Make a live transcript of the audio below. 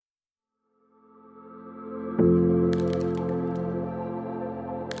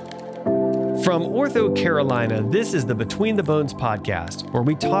From Ortho Carolina, this is the Between the Bones podcast, where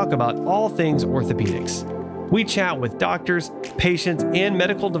we talk about all things orthopedics. We chat with doctors, patients, and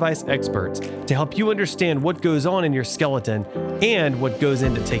medical device experts to help you understand what goes on in your skeleton and what goes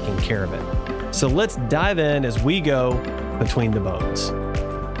into taking care of it. So let's dive in as we go between the bones.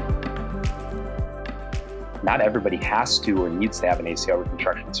 Not everybody has to or needs to have an ACL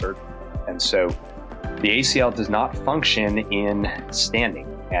reconstruction surgery. And so the ACL does not function in standing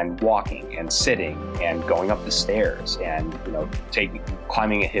and walking and sitting and going up the stairs and,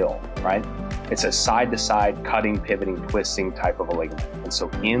 climbing a hill, right? It's a side-to-side cutting, pivoting, twisting type of a ligament. And so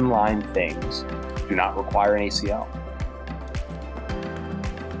inline things do not require an ACL.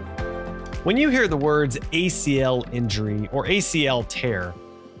 When you hear the words ACL injury or ACL tear,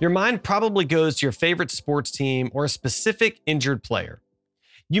 your mind probably goes to your favorite sports team or a specific injured player.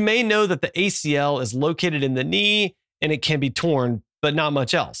 You may know that the ACL is located in the knee and it can be torn, but not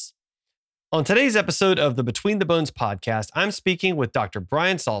much else. On today's episode of the Between the Bones podcast, I'm speaking with Dr.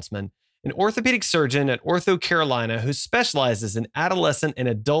 Brian Saltzman, an orthopedic surgeon at Ortho Carolina who specializes in adolescent and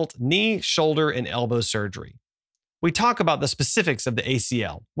adult knee, shoulder, and elbow surgery. We talk about the specifics of the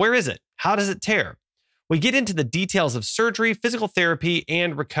ACL. Where is it? How does it tear? We get into the details of surgery, physical therapy,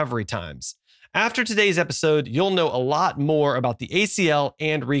 and recovery times. After today's episode, you'll know a lot more about the ACL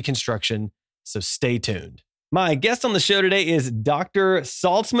and reconstruction, so stay tuned. My guest on the show today is Dr.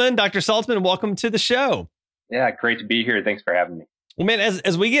 Saltzman. Dr. Saltzman, welcome to the show. Yeah, great to be here. Thanks for having me. Well, man,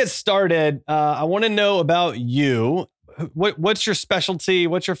 as we get started, I want to know about you. What's your specialty?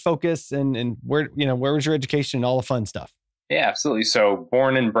 What's your focus? And where was your education and all the fun stuff? Yeah, absolutely. So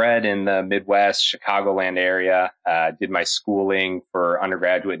born and bred in the Midwest, Chicagoland area, did my schooling for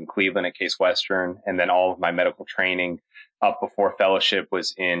undergraduate in Cleveland at Case Western. And then all of my medical training up before fellowship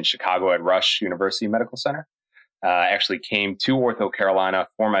was in Chicago at Rush University Medical Center. Actually came to Ortho Carolina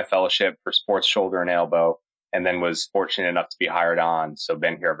for my fellowship for sports shoulder and elbow, and then was fortunate enough to be hired on. So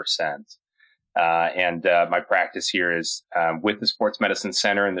been here ever since. And my practice here is with the Sports Medicine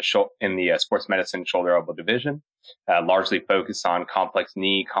Center in the Sports Medicine Shoulder Elbow Division, largely focused on complex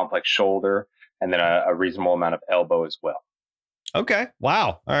knee, complex shoulder, and then a reasonable amount of elbow as well. Okay.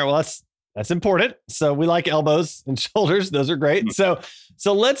 Wow. All right. Well, that's important. So we like elbows and shoulders. Those are great. Mm-hmm.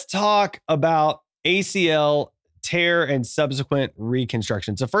 So let's talk about ACL tear and subsequent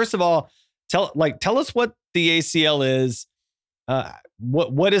reconstruction. So first of all, tell us what the ACL is.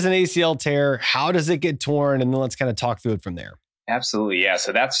 What is an ACL tear? How does it get torn? And then let's kind of talk through it from there. Absolutely. Yeah.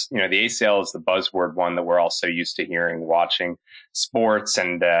 So that's, the ACL is the buzzword one that we're all so used to hearing, watching sports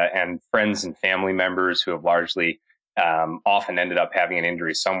and friends and family members who have largely often ended up having an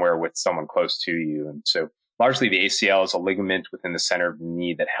injury somewhere with someone close to you. And so largely the ACL is a ligament within the center of the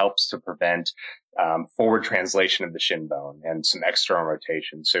knee that helps to prevent forward translation of the shin bone and some external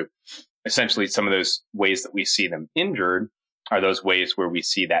rotation. So essentially some of those ways that we see them injured are those ways where we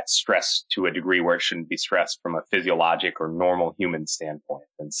see that stress to a degree where it shouldn't be stressed from a physiologic or normal human standpoint.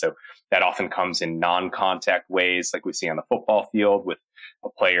 And so that often comes in non-contact ways, like we see on the football field with a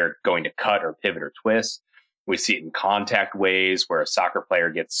player going to cut or pivot or twist. We see it in contact ways where a soccer player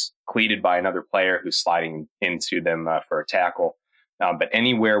gets cleated by another player who's sliding into them for a tackle. But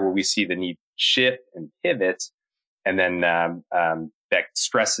anywhere where we see the knee shift and pivot, and then that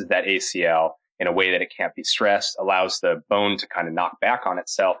stresses that ACL in a way that it can't be stressed, allows the bone to kind of knock back on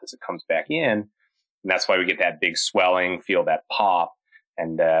itself as it comes back in. And that's why we get that big swelling, feel that pop.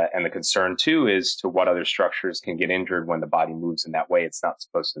 And the concern too is to what other structures can get injured when the body moves in that way it's not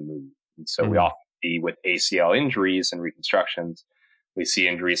supposed to move. And so we often see with ACL injuries and reconstructions, we see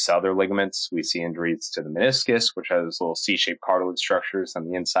injuries to other ligaments. We see injuries to the meniscus, which are those little C-shaped cartilage structures on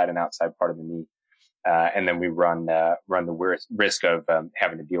the inside and outside part of the knee. And then we run the risk of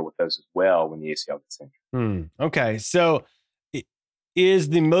having to deal with those as well when the ACL gets injured. Okay, so is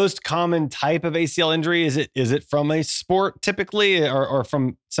the most common type of ACL injury, is it from a sport typically or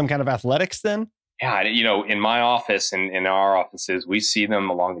from some kind of athletics then? Yeah, in my office and in our offices, we see them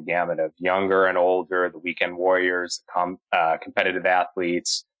along the gamut of younger and older, the weekend warriors, competitive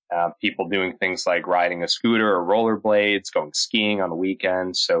athletes, people doing things like riding a scooter or rollerblades, going skiing on the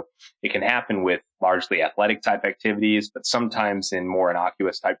weekends. So it can happen with largely athletic type activities, but sometimes in more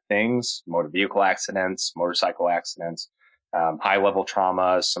innocuous type things, motor vehicle accidents, motorcycle accidents, high level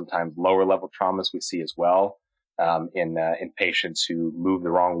traumas, sometimes lower level traumas we see as well. In patients who move the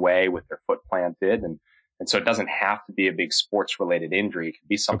wrong way with their foot planted. And so it doesn't have to be a big sports related injury. It can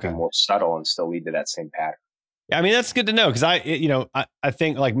be something more subtle and still lead to that same pattern. Yeah, I mean, that's good to know because I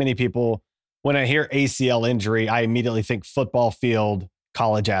think like many people, when I hear ACL injury, I immediately think football field,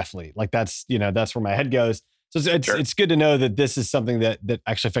 college athlete. Like that's where my head goes. So it's good to know that this is something that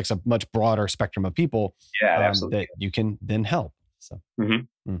actually affects a much broader spectrum of people. Yeah, absolutely. That you can then help. So,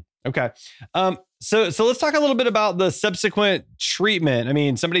 Mm-hmm. Okay. So let's talk a little bit about the subsequent treatment. I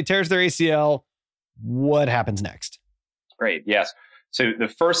mean, somebody tears their ACL. What happens next? Great. Yes. So the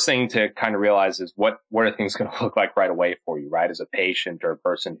first thing to kind of realize is what are things going to look like right away for you, right? As a patient or a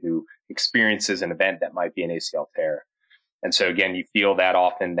person who experiences an event that might be an ACL tear. And so again, you feel that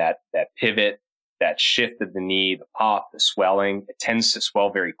often, that pivot, that shift of the knee, the pop, the swelling. It tends to swell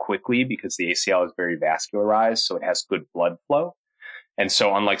very quickly because the ACL is very vascularized, so it has good blood flow. And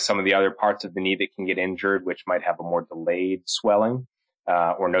so unlike some of the other parts of the knee that can get injured, which might have a more delayed swelling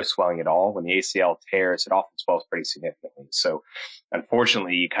or no swelling at all, when the ACL tears, it often swells pretty significantly. So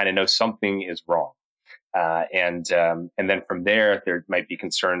unfortunately, you kind of know something is wrong. And then from there might be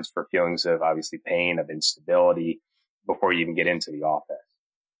concerns for feelings of obviously pain, of instability before you even get into the office.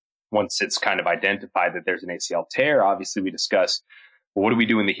 Once it's kind of identified that there's an ACL tear, obviously we discuss, well, what do we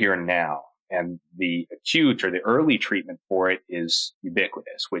do in the here and now? And the acute or the early treatment for it is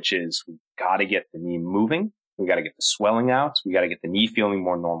ubiquitous, which is we've got to get the knee moving. We got to get the swelling out. We got to get the knee feeling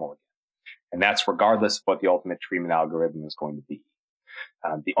more normal again. And that's regardless of what the ultimate treatment algorithm is going to be.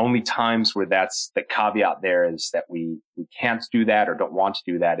 The only times where that's the caveat there is that we can't do that or don't want to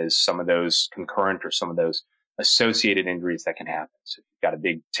do that is some of those concurrent or some of those associated injuries that can happen. So if you've got a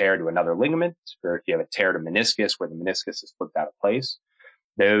big tear to another ligament, or if you have a tear to meniscus where the meniscus is flipped out of place,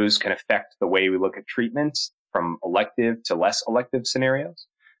 those can affect the way we look at treatments from elective to less elective scenarios,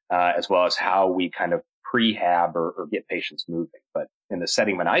 as well as how we kind of prehab or get patients moving. But in the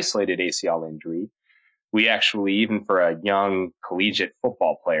setting of an isolated ACL injury, we actually, even for a young collegiate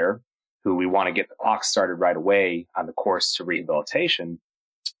football player who we want to get the clock started right away on the course to rehabilitation,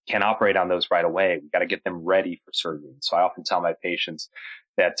 can operate on those right away. We got to get them ready for surgery. So I often tell my patients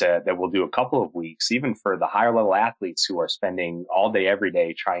that we'll do a couple of weeks, even for the higher level athletes who are spending all day, every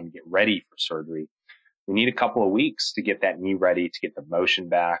day trying to get ready for surgery. We need a couple of weeks to get that knee ready, to get the motion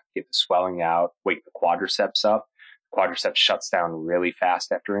back, get the swelling out, wake the quadriceps up. Quadriceps shuts down really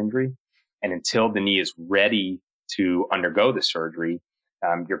fast after injury. And until the knee is ready to undergo the surgery,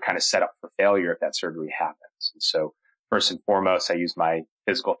 you're kind of set up for failure if that surgery happens. And so first and foremost, I use my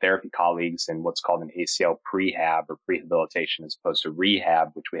physical therapy colleagues in what's called an ACL prehab or prehabilitation as opposed to rehab,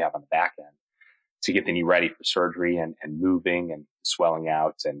 which we have on the back end, to get the knee ready for surgery and moving and swelling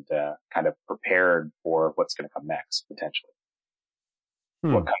out and kind of prepared for what's going to come next, potentially.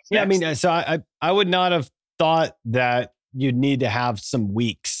 What comes next? I mean, so I would not have thought that you'd need to have some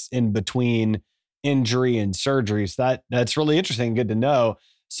weeks in between injury and surgery. So that's really interesting. Good to know.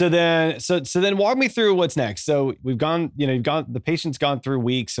 So then walk me through what's next. So the patient's gone through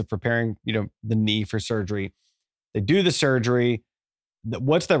weeks of preparing, the knee for surgery. They do the surgery.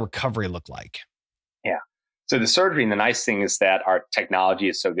 What's the recovery look like? Yeah. So the surgery, and the nice thing is that our technology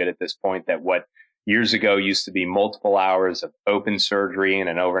is so good at this point that what years ago used to be multiple hours of open surgery and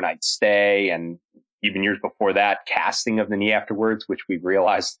an overnight stay, and even years before that, casting of the knee afterwards, which we've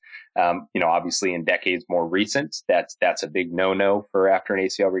realized, obviously in decades more recent, that's a big no-no for after an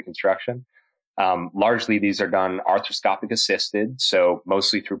ACL reconstruction. Largely, these are done arthroscopic assisted, so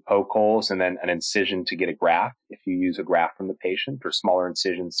mostly through poke holes and then an incision to get a graft if you use a graft from the patient, or smaller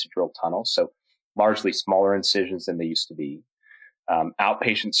incisions to drill tunnels. So largely smaller incisions than they used to be.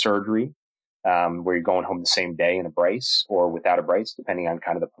 Outpatient surgery, where you're going home the same day in a brace or without a brace, depending on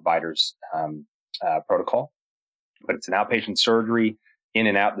kind of the provider's protocol. But it's an outpatient surgery, in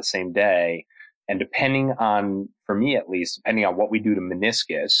and out the same day. And depending on, for me at least, depending on what we do to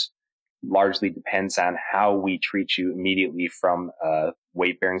meniscus, largely depends on how we treat you immediately from a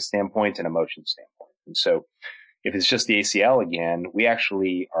weight-bearing standpoint and a motion standpoint. And so if it's just the ACL again, we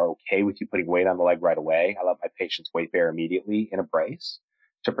actually are okay with you putting weight on the leg right away. I let my patients weight bear immediately in a brace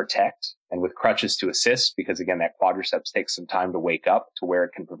to protect, and with crutches to assist, because again, that quadriceps takes some time to wake up to where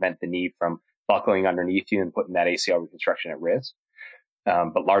it can prevent the knee from buckling underneath you and putting that ACL reconstruction at risk.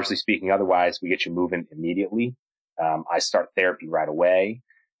 But largely speaking, otherwise, we get you moving immediately. I start therapy right away,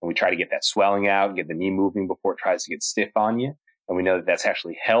 and we try to get that swelling out, get the knee moving before it tries to get stiff on you. And we know that that's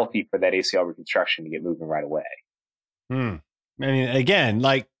actually healthy for that ACL reconstruction to get moving right away. I mean, again,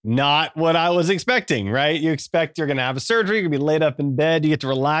 like not what I was expecting, right? You expect you're going to have a surgery, you're going to be laid up in bed, you get to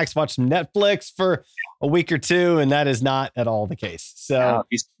relax, watch some Netflix for a week or two, and that is not at all the case. So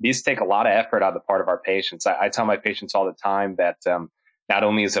these take a lot of effort on the part of our patients. I tell my patients all the time that not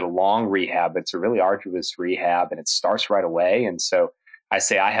only is it a long rehab, it's a really arduous rehab, and it starts right away. And so I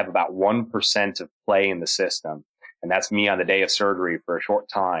say I have about 1% of play in the system. And that's me on the day of surgery for a short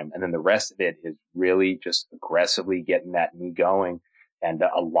time. And then the rest of it is really just aggressively getting that knee going and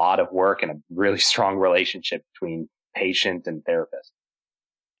a lot of work and a really strong relationship between patient and therapist.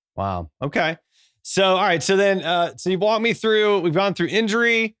 Wow. Okay. So, all right. So then, so you walked me through, we've gone through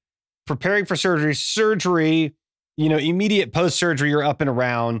injury, preparing for surgery, immediate post-surgery, you're up and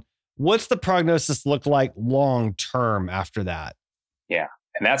around. What's the prognosis look like long term after that? Yeah.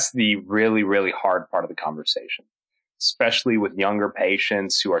 And that's the really, really hard part of the conversation, especially with younger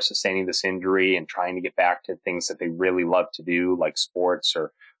patients who are sustaining this injury and trying to get back to things that they really love to do, like sports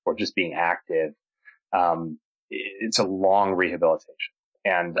or just being active. It's a long rehabilitation.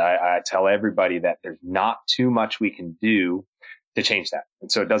 And I tell everybody that there's not too much we can do to change that.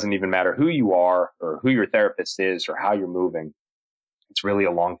 And so it doesn't even matter who you are or who your therapist is or how you're moving. It's really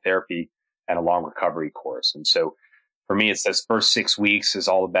a long therapy and a long recovery course. And so for me, it's those first 6 weeks is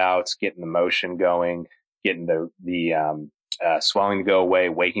all about getting the motion going, getting the swelling to go away,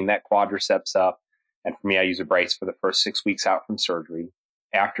 waking that quadriceps up. And for me, I use a brace for the first 6 weeks out from surgery.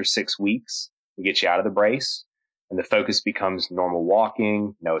 After 6 weeks, we get you out of the brace. And the focus becomes normal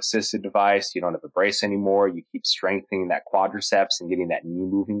walking, no assisted device. You don't have a brace anymore. You keep strengthening that quadriceps and getting that knee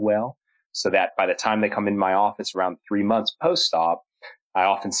moving well, so that by the time they come in my office around 3 months post-op, I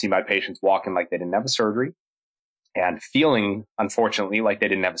often see my patients walking like they didn't have a surgery and feeling, unfortunately, like they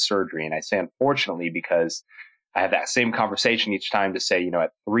didn't have a surgery. And I say unfortunately because I have that same conversation each time to say,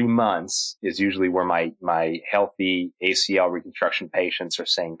 at 3 months is usually where my healthy ACL reconstruction patients are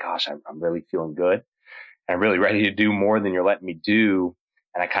saying, gosh, I'm really feeling good. I'm really ready to do more than you're letting me do.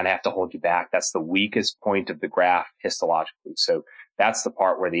 And I kind of have to hold you back. That's the weakest point of the graft histologically. So that's the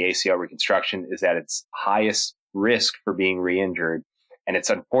part where the ACL reconstruction is at its highest risk for being re-injured. And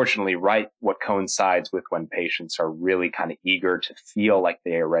it's unfortunately right what coincides with when patients are really kind of eager to feel like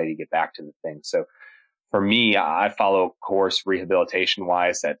they are ready to get back to the thing. So for me, I follow a course rehabilitation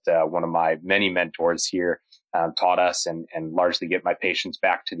wise that one of my many mentors here taught us, and largely get my patients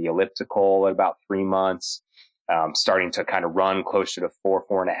back to the elliptical at about 3 months, starting to kind of run closer to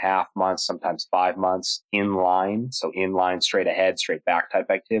 4.5 months, sometimes 5 months in line. So in line, straight ahead, straight back type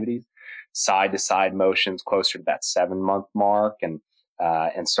activities, side to side motions closer to that 7-month mark, and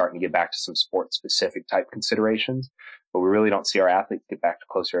starting to get back to some sport specific type considerations. But we really don't see our athletes get back to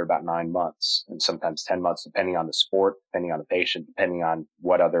closer to about 9 months and sometimes 10 months, depending on the sport, depending on the patient, depending on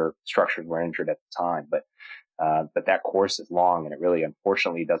what other structures were injured at the time. But that course is long, and it really,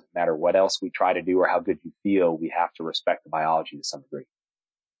 unfortunately, doesn't matter what else we try to do or how good you feel. We have to respect the biology to some degree.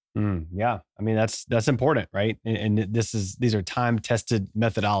 Yeah, I mean that's important, right? And these are time tested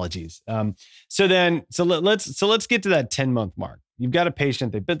methodologies. So let's get to that 10-month mark. You've got a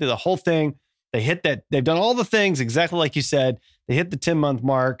patient; they've been through the whole thing. They hit that. They've done all the things exactly like you said. They hit the 10-month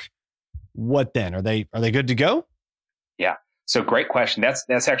mark. What then? Are they good to go? Yeah. So great question.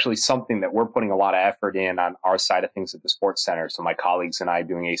 That's actually something that we're putting a lot of effort in on our side of things at the Sports Center. So my colleagues and I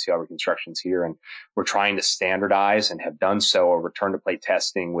doing ACL reconstructions here, and we're trying to standardize and have done so a return to play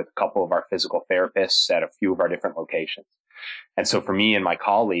testing with a couple of our physical therapists at a few of our different locations. And so for me and my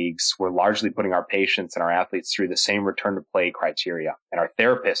colleagues, we're largely putting our patients and our athletes through the same return to play criteria. And our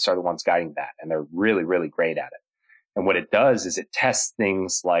therapists are the ones guiding that. And they're really, really great at it. And what it does is it tests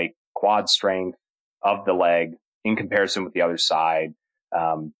things like quad strength of the leg in comparison with the other side,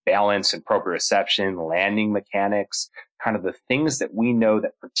 balance and proprioception, landing mechanics, kind of the things that we know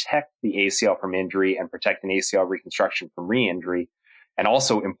that protect the ACL from injury and protect an ACL reconstruction from re-injury, and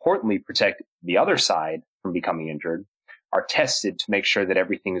also importantly, protect the other side from becoming injured, are tested to make sure that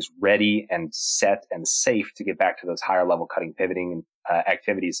everything is ready and set and safe to get back to those higher level cutting, pivoting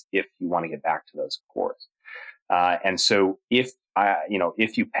activities if you want to get back to those, of course. And so if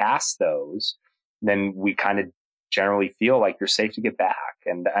you pass those, then we kind of generally feel like you're safe to get back.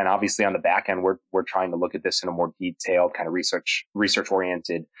 And obviously on the back end, we're trying to look at this in a more detailed kind of research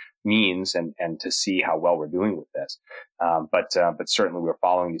oriented means and to see how well we're doing with this. But certainly we're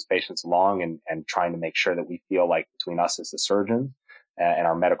following these patients along and trying to make sure that we feel like between us as the surgeons and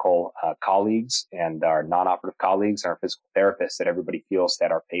our medical colleagues and our non-operative colleagues and our physical therapists, that everybody feels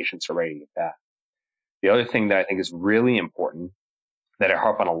that our patients are ready to get back. The other thing that I think is really important that I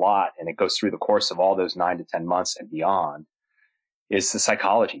harp on a lot, and it goes through the course of all those 9 to 10 months and beyond, is the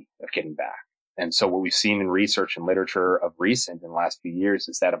psychology of getting back. And so what we've seen in research and literature of recent in the last few years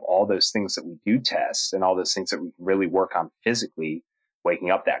is that of all those things that we do test and all those things that we can really work on physically, waking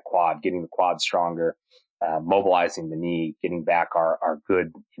up that quad, getting the quad stronger, mobilizing the knee, getting back our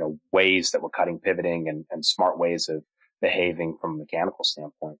good, ways that we're cutting, pivoting, and smart ways of behaving from a mechanical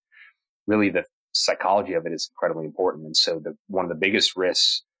standpoint. Really, the psychology of it is incredibly important. And so one of the biggest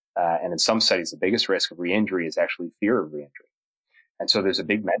risks, and in some studies, the biggest risk of re-injury is actually fear of re-injury. And so there's a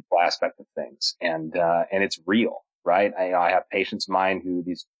big mental aspect of things, and it's real. right? I have patients of mine who,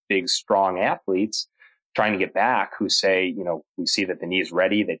 these big, strong athletes trying to get back, who say, we see that the knee is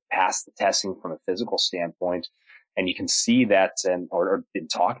ready. They passed the testing from a physical standpoint. And you can see that, or been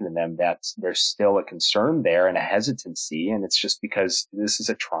talking to them, that there's still a concern there and a hesitancy. And it's just because this is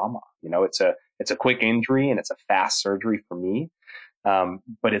a trauma. It's a quick injury and it's a fast surgery for me.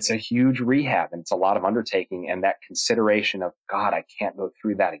 But it's a huge rehab and it's a lot of undertaking. And that consideration of, God, I can't go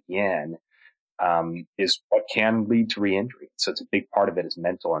through that again, is what can lead to re-injury. So it's a big part of it is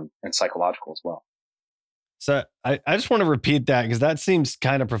mental and psychological as well. So I just want to repeat that because that seems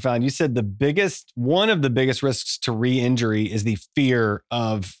kind of profound. You said one of the biggest risks to re-injury is the fear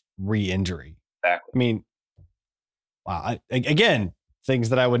of re-injury. Exactly. I mean, wow. Again, things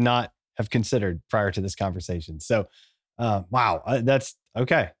that I would not have considered prior to this conversation. So, wow, that's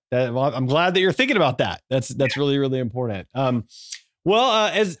okay. Well, I'm glad that you're thinking about that. That's really, really important.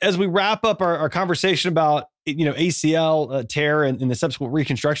 As we wrap up our conversation about, ACL tear and the subsequent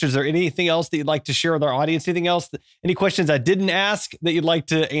reconstruction, is there anything else that you'd like to share with our audience? Anything else? Any questions I didn't ask that you'd like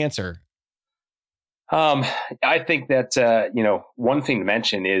to answer? I think that, one thing to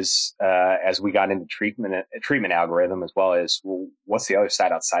mention is, as we got into treatment algorithm, as well as, well, what's the other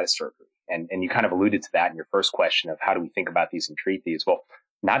side outside of surgery? And you kind of alluded to that in your first question of how do we think about these and treat these? Well,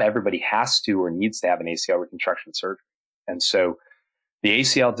 not everybody has to or needs to have an ACL reconstruction surgery. And so the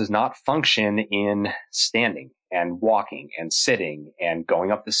ACL does not function in standing and walking and sitting and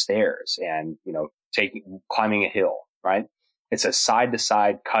going up the stairs and, climbing a hill, right? It's a side to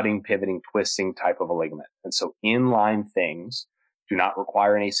side cutting, pivoting, twisting type of a ligament. And so inline things do not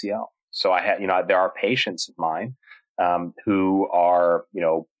require an ACL. So there are patients of mine, who are,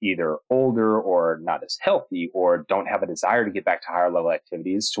 either older or not as healthy or don't have a desire to get back to higher level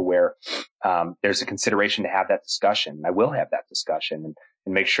activities, to where there's a consideration to have that discussion. I will have that discussion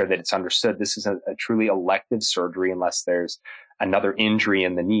and make sure that it's understood this is a truly elective surgery unless there's another injury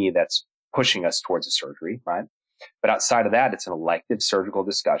in the knee that's pushing us towards a surgery, right? But outside of that, it's an elective surgical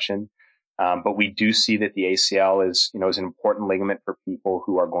discussion. But we do see that the ACL is an important ligament for people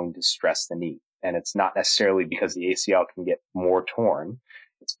who are going to stress the knee. And it's not necessarily because the ACL can get more torn.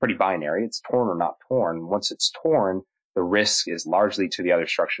 It's pretty binary. It's torn or not torn. Once it's torn, the risk is largely to the other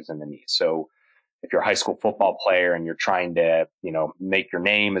structures in the knee. So if you're a high school football player and you're trying to, make your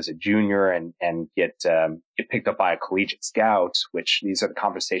name as a junior and get picked up by a collegiate scout, which these are the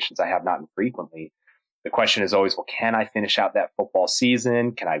conversations I have not infrequently. The question is always, well, can I finish out that football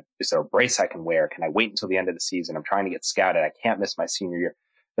season? Is there a brace I can wear? Can I wait until the end of the season? I'm trying to get scouted. I can't miss my senior year.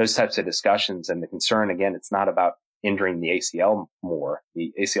 Those types of discussions. And the concern, again, it's not about injuring the ACL more.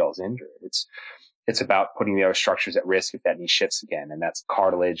 The ACL is injured. It's about putting the other structures at risk if that knee shifts again. And that's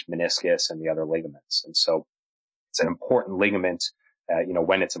cartilage, meniscus, and the other ligaments. And so it's an important ligament,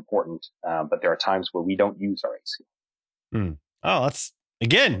 when it's important. But there are times where we don't use our ACL. Oh,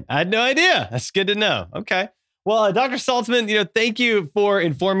 again, I had no idea. That's good to know. Okay. Well, Dr. Saltzman, thank you for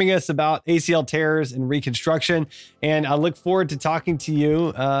informing us about ACL tears and reconstruction. And I look forward to talking to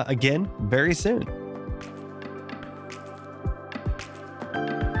you again very soon.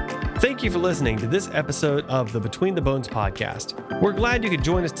 Thank you for listening to this episode of the Between the Bones podcast. We're glad you could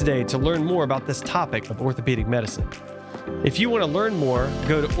join us today to learn more about this topic of orthopedic medicine. If you want to learn more,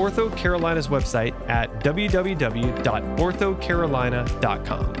 go to Ortho Carolina's website at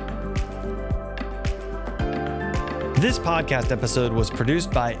www.orthocarolina.com. This podcast episode was produced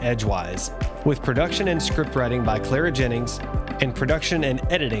by Edgewise, with production and script writing by Clara Jennings and production and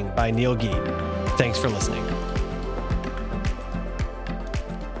editing by Neil Gee. Thanks for listening.